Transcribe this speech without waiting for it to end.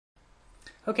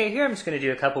Okay, here I'm just going to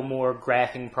do a couple more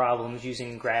graphing problems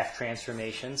using graph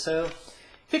transformation. So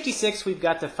 56, we've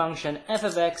got the function f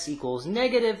of x equals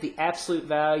negative the absolute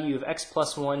value of x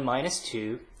plus 1 minus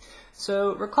 2.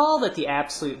 So recall that the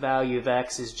absolute value of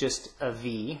x is just a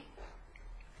v,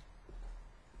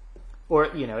 or,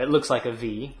 it looks like a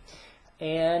v.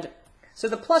 And so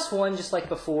the plus 1, just like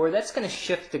before, that's going to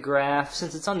shift the graph.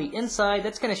 Since it's on the inside,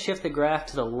 that's going to shift the graph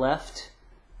to the left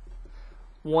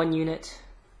 1 unit.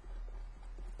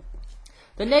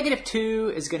 The negative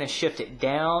 2 is going to shift it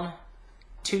down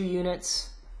 2 units.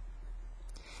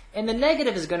 And the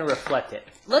negative is going to reflect it.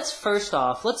 Let's first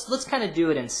off, let's kind of do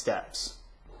it in steps.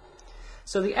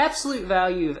 So the absolute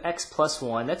value of x plus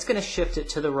 1, that's going to shift it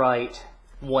to the right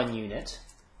 1 unit.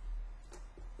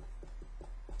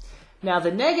 Now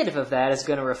the negative of that is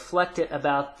going to reflect it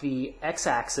about the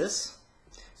x-axis.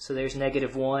 So there's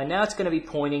negative 1. Now it's going to be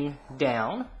pointing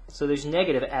down. So there's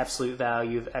negative absolute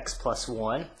value of x plus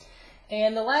 1.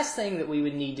 And the last thing that we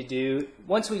would need to do,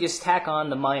 once we just tack on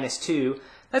the minus 2,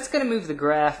 that's going to move the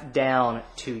graph down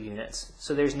 2 units.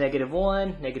 So there's negative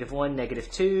 1, negative 1,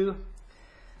 negative 2.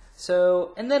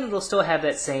 So, and then it'll still have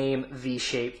that same V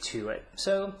shape to it.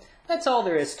 So that's all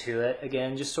there is to it.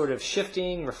 Again, just sort of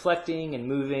shifting, reflecting, and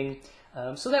moving.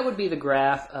 So that would be the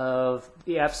graph of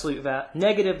the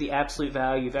negative the absolute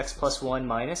value of x plus 1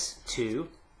 minus 2.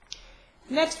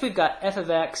 Next, we've got f of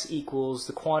x equals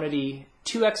the quantity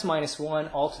 2x minus 1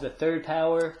 all to the third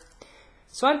power.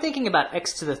 So I'm thinking about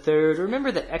x to the third.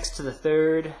 Remember that x to the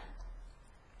third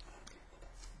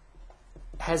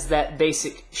has that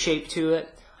basic shape to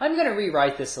it. I'm going to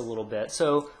rewrite this a little bit.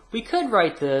 So we could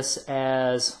write this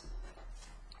as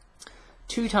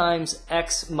 2 times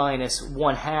x minus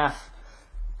 1/2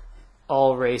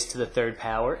 all raised to the third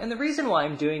power. And the reason why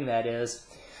I'm doing that is,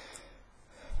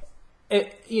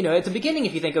 at the beginning,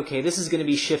 if you think, okay, this is going to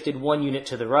be shifted 1 unit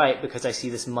to the right because I see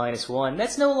this minus 1,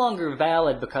 that's no longer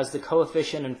valid because the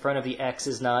coefficient in front of the x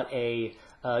is not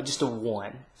just a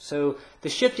 1. So the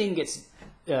shifting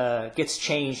gets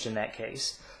changed in that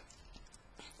case.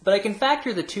 But I can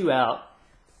factor the 2 out,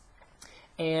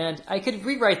 and I could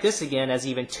rewrite this again as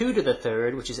even 2 to the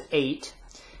third, which is 8.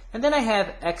 And then I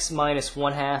have x minus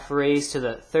 1/2 raised to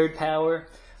the third power.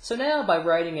 So now by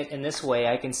writing it in this way,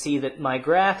 I can see that my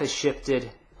graph is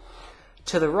shifted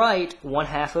to the right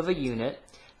 1/2 of a unit,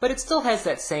 but it still has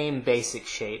that same basic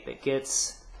shape. It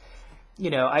gets,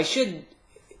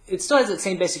 it still has that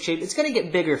same basic shape. It's going to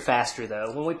get bigger faster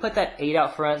though. When we put that 8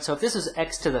 out front, so if this is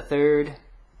x to the third,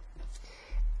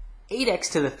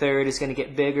 8x to the third is going to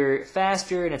get bigger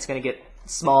faster, and it's going to get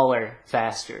smaller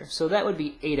faster. So that would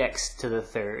be 8x to the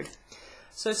third.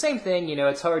 So same thing,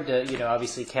 it's hard to,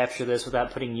 obviously capture this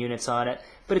without putting units on it,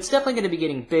 but it's definitely going to be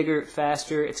getting bigger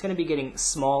faster. It's going to be getting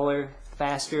smaller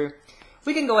faster.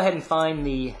 We can go ahead and find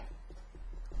the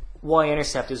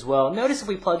y-intercept as well. Notice if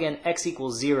we plug in x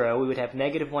equals 0, we would have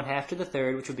negative 1/2 to the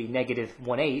third, which would be negative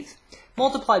 1/8.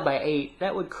 Multiplied by 8,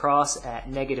 that would cross at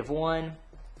negative 1.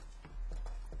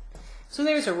 So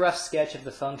there's a rough sketch of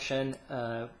the function,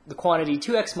 the quantity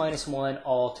 2x minus 1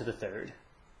 all to the third.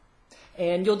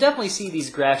 And you'll definitely see these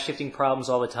graph shifting problems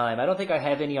all the time. I don't think I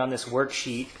have any on this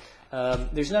worksheet.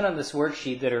 There's none on this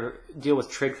worksheet that deal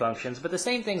with trig functions, but the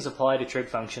same things apply to trig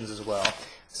functions as well.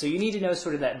 So you need to know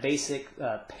sort of that basic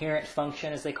parent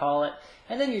function, as they call it,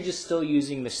 and then you're just still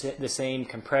using the same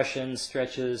compressions,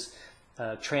 stretches,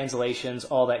 translations,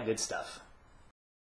 all that good stuff.